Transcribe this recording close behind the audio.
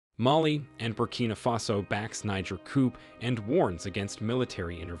Mali and Burkina Faso backs Niger coup and warns against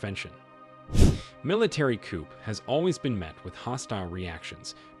military intervention. Military coup has always been met with hostile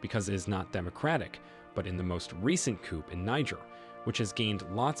reactions because it is not democratic, but in the most recent coup in Niger, which has gained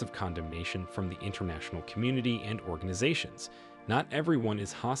lots of condemnation from the international community and organizations, not everyone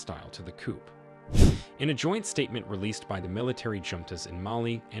is hostile to the coup. In a joint statement released by the military juntas in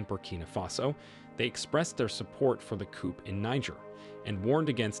Mali and Burkina Faso, they expressed their support for the coup in Niger and warned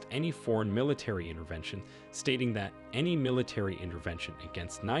against any foreign military intervention, stating that any military intervention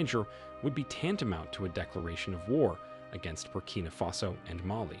against Niger would be tantamount to a declaration of war against Burkina Faso and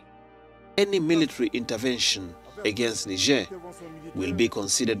Mali. Any military intervention against Niger will be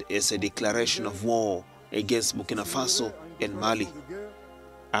considered as a declaration of war against Burkina Faso and Mali.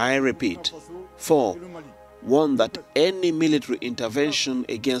 I repeat, 4. Warn that any military intervention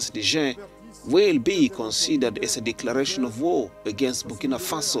against Niger will be considered as a declaration of war against Burkina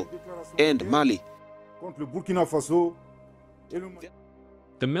Faso and Mali.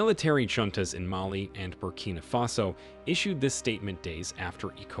 The military juntas in Mali and Burkina Faso issued this statement days after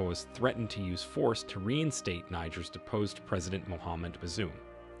Ecowas threatened to use force to reinstate Niger's deposed President Mohamed Bazoum.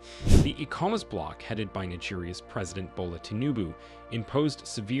 The Ecowas bloc, headed by Nigeria's President Bola Tinubu, imposed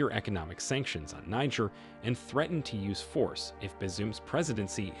severe economic sanctions on Niger and threatened to use force if Bazoum's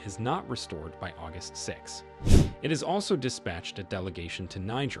presidency is not restored by August 6. It has also dispatched a delegation to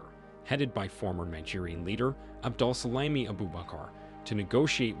Niger, headed by former Nigerian leader Abdulsalami Abubakar, to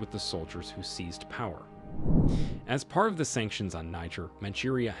negotiate with the soldiers who seized power. As part of the sanctions on Niger,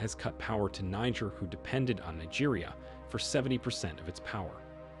 Nigeria has cut power to Niger, who depended on Nigeria for 70% of its power.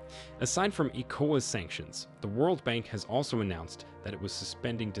 Aside from Ecowas sanctions, the World Bank has also announced that it was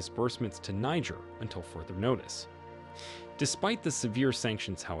suspending disbursements to Niger until further notice. Despite the severe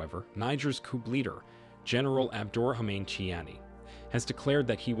sanctions, however, Niger's coup leader, General Abdulrahman Chiani, has declared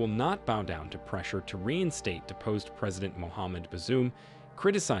that he will not bow down to pressure to reinstate deposed President Mohamed Bazoum,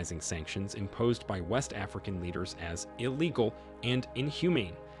 criticizing sanctions imposed by West African leaders as illegal and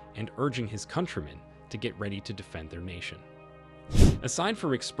inhumane, and urging his countrymen to get ready to defend their nation. Aside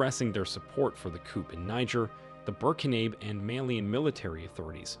from expressing their support for the coup in Niger, the Burkina and Malian military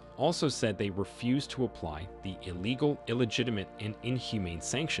authorities also said they refuse to apply the illegal, illegitimate, and inhumane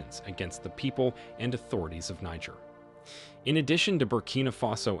sanctions against the people and authorities of Niger. In addition to Burkina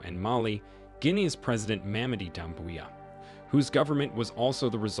Faso and Mali, Guinea's President Mamadi Doumbouya, whose government was also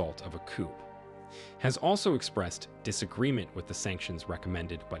the result of a coup, has also expressed disagreement with the sanctions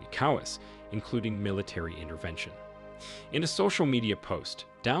recommended by Ecowas, including military intervention. In a social media post,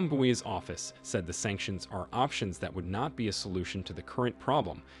 Doumbouya's office said the sanctions are options that would not be a solution to the current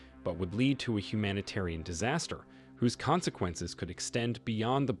problem, but would lead to a humanitarian disaster whose consequences could extend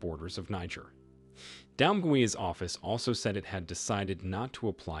beyond the borders of Niger. Doumbouya's office also said it had decided not to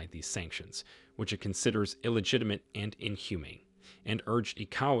apply these sanctions, which it considers illegitimate and inhumane, and urged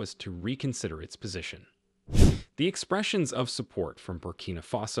Ecowas to reconsider its position. The expressions of support from Burkina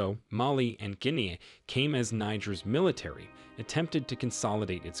Faso, Mali, and Guinea came as Niger's military attempted to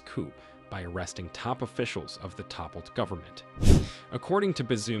consolidate its coup by arresting top officials of the toppled government. According to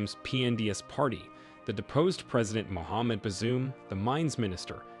Bazoum's PNDS party, the deposed President Mohamed Bazoum, the mines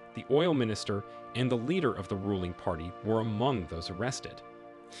minister, the oil minister, and the leader of the ruling party were among those arrested.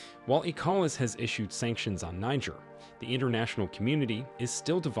 While Ecowas has issued sanctions on Niger, the international community is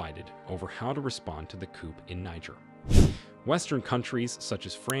still divided over how to respond to the coup in Niger. Western countries such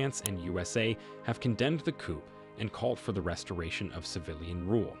as France and USA have condemned the coup and called for the restoration of civilian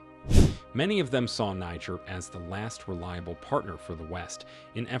rule. Many of them saw Niger as the last reliable partner for the West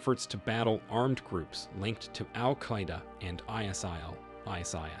in efforts to battle armed groups linked to Al-Qaeda and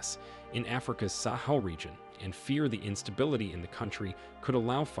ISIS in Africa's Sahel region, and fear the instability in the country could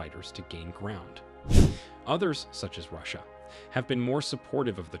allow fighters to gain ground. Others, such as Russia, have been more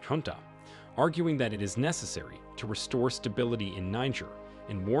supportive of the junta, arguing that it is necessary to restore stability in Niger,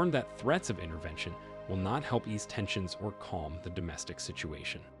 and warned that threats of intervention will not help ease tensions or calm the domestic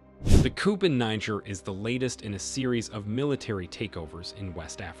situation. The coup in Niger is the latest in a series of military takeovers in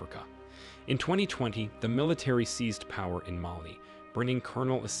West Africa. In 2020, the military seized power in Mali, bringing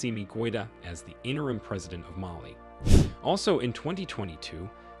Colonel Assimi Goïta as the interim president of Mali. Also in 2022,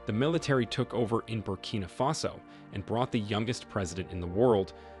 the military took over in Burkina Faso and brought the youngest president in the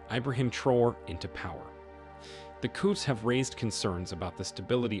world, Ibrahim Traoré, into power. The coups have raised concerns about the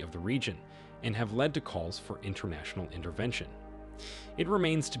stability of the region and have led to calls for international intervention. It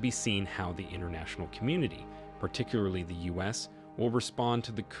remains to be seen how the international community, particularly the US, will respond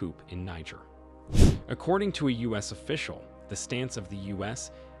to the coup in Niger. According to a US official, the stance of the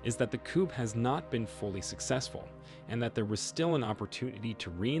US is that the coup has not been fully successful, and that there was still an opportunity to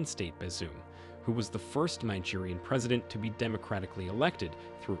reinstate Bazoum, who was the first Nigerian president to be democratically elected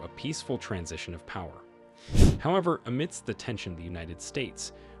through a peaceful transition of power. However, amidst the tension, the United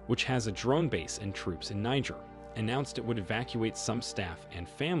States, which has a drone base and troops in Niger, announced it would evacuate some staff and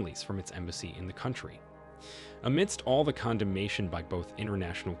families from its embassy in the country. Amidst all the condemnation by both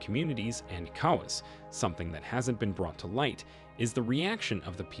international communities and Ecowas, something that hasn't been brought to light is the reaction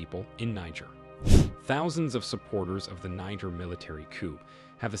of the people in Niger. Thousands of supporters of the Niger military coup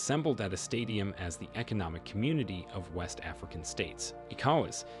have assembled at a stadium as the Economic Community of West African States,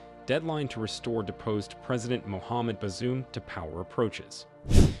 Ecowas, deadline to restore deposed President Mohamed Bazoum to power approaches.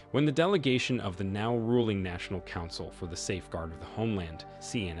 When the delegation of the now ruling National Council for the Safeguard of the Homeland,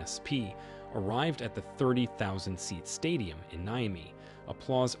 CNSP, arrived at the 30,000-seat stadium in Niamey,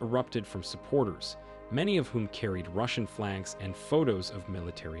 applause erupted from supporters, many of whom carried Russian flags and photos of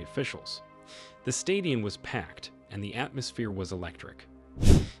military officials. The stadium was packed, and the atmosphere was electric.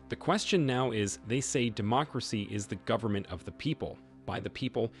 The question now is, they say democracy is the government of the people, by the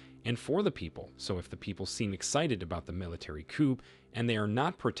people, and for the people, so if the people seem excited about the military coup and they are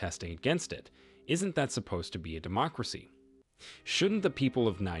not protesting against it, isn't that supposed to be a democracy? Shouldn't the people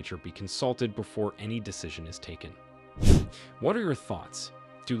of Niger be consulted before any decision is taken? What are your thoughts?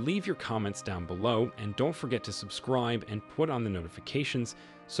 Do leave your comments down below, and don't forget to subscribe and put on the notifications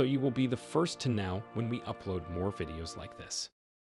so you will be the first to know when we upload more videos like this.